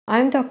I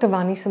am Dr.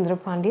 Vani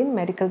Sundarapandian,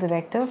 Medical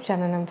Director of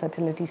Jananam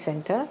Fertility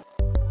Center.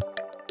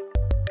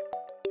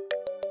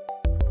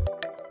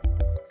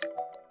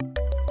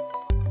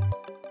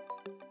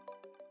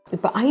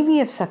 இப்போ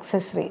IVF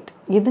success rate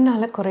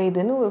எதனால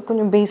குறையுதுன்னு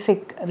கொஞ்சம்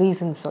பேசிக்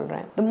reason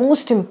சொல்கிறேன். The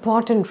most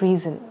important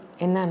reason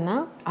என்னன்னா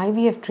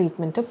IVF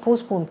ட்ரீட்மெண்ட்டை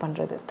postpone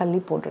பண்ணுறது, தள்ளி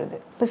போடுறது.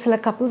 இப்போ சில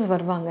கப்புள்ஸ்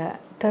வருவாங்க,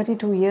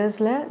 32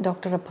 இயர்ஸில்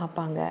டாக்டரை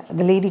பார்ப்பாங்க.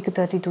 அந்த லேடிக்கு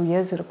 32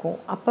 இயர்ஸ் இருக்கும்.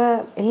 அப்போ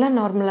எல்லாம்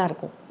நார்மலாக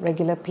இருக்கும்.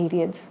 ரெகுலர்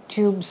பீரியட்ஸ்,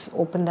 டியூப்ஸ்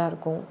ஓப்பன்டாக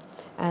இருக்கும்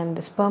அண்ட்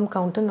ஸ்பெர்ம்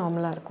கவுண்ட்டும்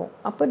நார்மலாக இருக்கும்.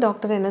 அப்போ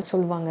டாக்டர் என்ன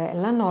சொல்லுவாங்க,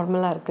 எல்லாம்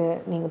நார்மலாக இருக்குது,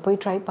 நீங்கள் போய்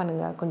ட்ரை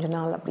பண்ணுங்கள் கொஞ்ச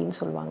நாள் அப்படின்னு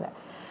சொல்லுவாங்க.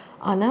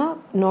 ஆனால்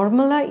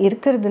நார்மலாக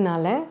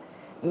இருக்கிறதுனால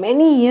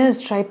மெனி இயர்ஸ்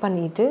ட்ரை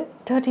பண்ணிவிட்டு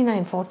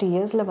 39-40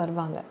 இயர்ஸில்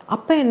வருவாங்க.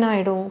 அப்போ என்ன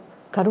ஆகிடும்,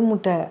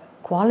 கருமுட்டை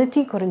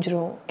குவாலிட்டி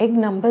குறைஞ்சிரும், எக்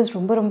நம்பர்ஸ்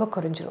ரொம்ப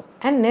குறைஞ்சிரும்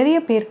அண்ட் நிறைய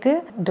பேருக்கு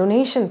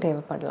டொனேஷன்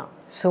தேவைப்படலாம்.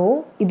 ஸோ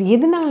இது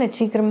எதனால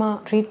சீக்கிரமாக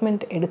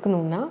ட்ரீட்மெண்ட்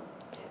எடுக்கணும்னா,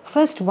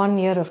 first 1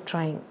 year of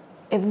trying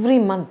every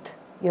month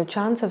your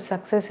chance of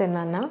success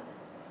என்னன்னா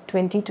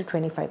 20 to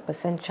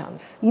 25%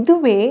 சான்ஸ்.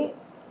 இதுவே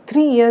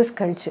 3 years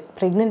கழிச்சு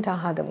pregnant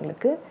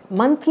ஆகாதவங்களுக்கு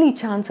monthly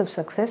chance of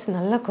success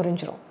நல்லா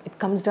குறைஞ்சிரும். It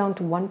comes down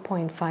to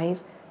 1.5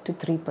 to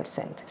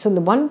 3%. So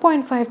இந்த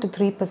 1.5 to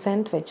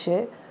 3% வச்சு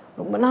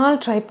ரொம்ப நாள்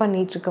ட்ரை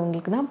பண்ணிட்டு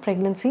இருக்கவங்களுக்கு தான்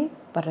ப்ரெக்னென்சி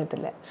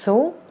வர்றதில்ல. So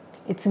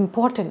it's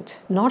important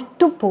not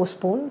to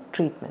postpone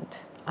treatment.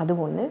 அது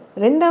ஒன்று.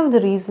 ரெண்டாவது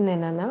ரீசன்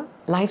என்னென்னா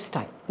life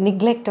style,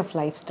 neglect of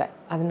life style.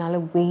 அதனால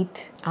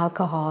wait,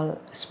 alcohol,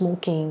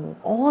 smoking,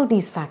 all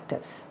these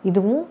factors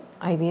இதுவும்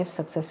IVF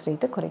success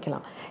rate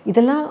குறைக்கலாம்.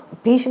 இதெல்லாம்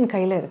பேஷண்ட்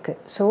கையில் இருக்குது.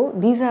 So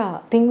these are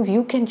things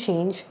you can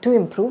change to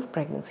improve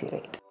pregnancy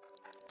rate.